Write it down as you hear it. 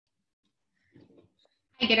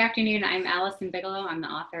Hi, good afternoon. I'm Allison Bigelow. I'm the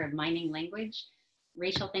author of Mining Language,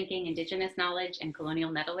 Racial Thinking, Indigenous Knowledge, and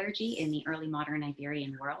Colonial Metallurgy in the Early Modern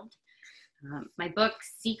Iberian World. My book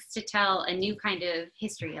seeks to tell a new kind of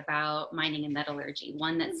history about mining and metallurgy,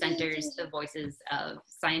 one that centers the voices of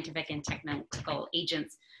scientific and technical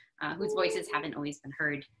agents whose voices haven't always been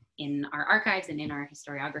heard in our archives and in our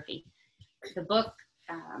historiography. The book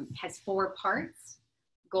has 4 parts: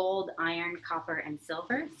 gold, iron, copper, and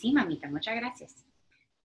silver. Sí, mamita, muchas gracias.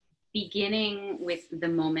 Beginning with the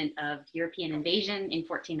moment of European invasion in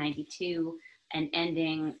 1492 and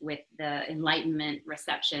ending with the Enlightenment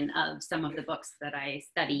reception of some of the books that I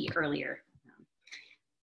study earlier.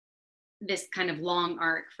 This kind of long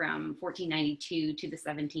arc from 1492 to the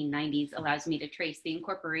 1790s allows me to trace the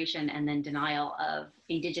incorporation and then denial of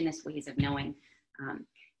indigenous ways of knowing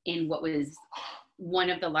in what was one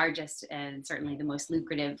of the largest and certainly the most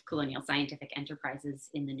lucrative colonial scientific enterprises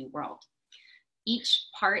in the New World. Each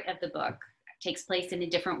part of the book takes place in a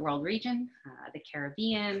different world region: the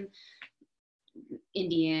Caribbean,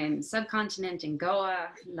 Indian subcontinent, Angola,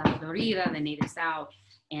 La Florida, the native South,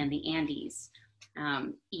 and the Andes.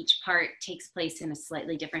 Each part takes place in a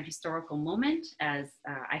slightly different historical moment as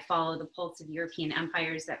I follow the pulse of European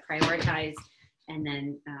empires that prioritized and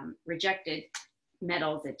then rejected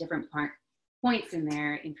metals at different points in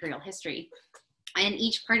their imperial history. And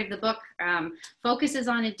each part of the book focuses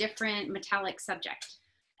on a different metallic subject.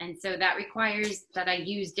 And so that requires that I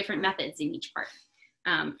use different methods in each part.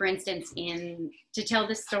 For instance, to tell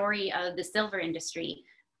the story of the silver industry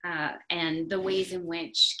and the ways in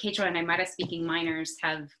which Quechua and Aymara speaking miners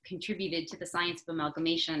have contributed to the science of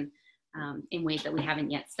amalgamation in ways that we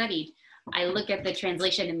haven't yet studied, I look at the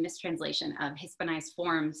translation and mistranslation of Hispanized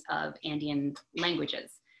forms of Andean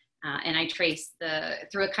languages. And I trace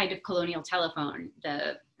through a kind of colonial telephone,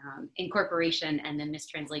 the incorporation and the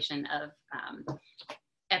mistranslation of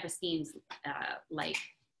epistemes like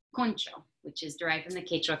concho, which is derived from the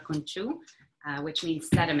Quechua conchu, which means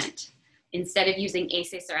sediment. Instead of using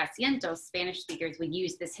heces or asientos, Spanish speakers would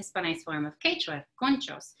use this Hispanized form of Quechua,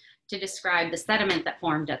 conchos, to describe the sediment that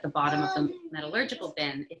formed at the bottom of the metallurgical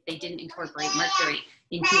bin if they didn't incorporate mercury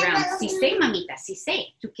into rounds. Sí sé, mamita, sí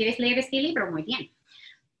sé. ¿Tú quieres leer este libro? Muy bien.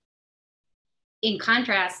 In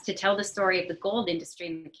contrast, to tell the story of the gold industry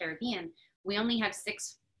in the Caribbean, we only have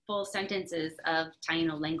 6 full sentences of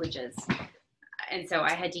Taino languages. And so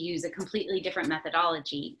I had to use a completely different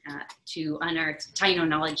methodology to unearth Taino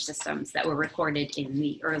knowledge systems that were recorded in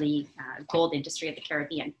the early gold industry of the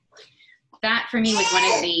Caribbean. That for me was one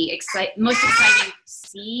of the most exciting,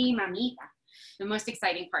 sí, mamita, the most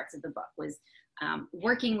exciting parts of the book was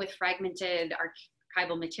working with fragmented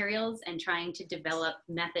archival materials and trying to develop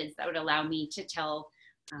methods that would allow me to tell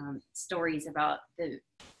stories about the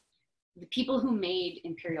people who made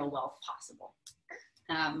imperial wealth possible.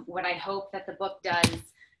 What I hope that the book does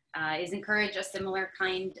is encourage a similar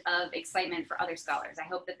kind of excitement for other scholars. I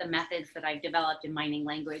hope that the methods that I've developed in mining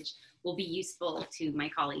language will be useful to my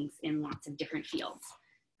colleagues in lots of different fields.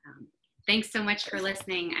 Thanks so much for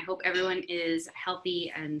listening. I hope everyone is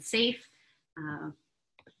healthy and safe.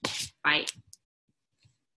 Bye.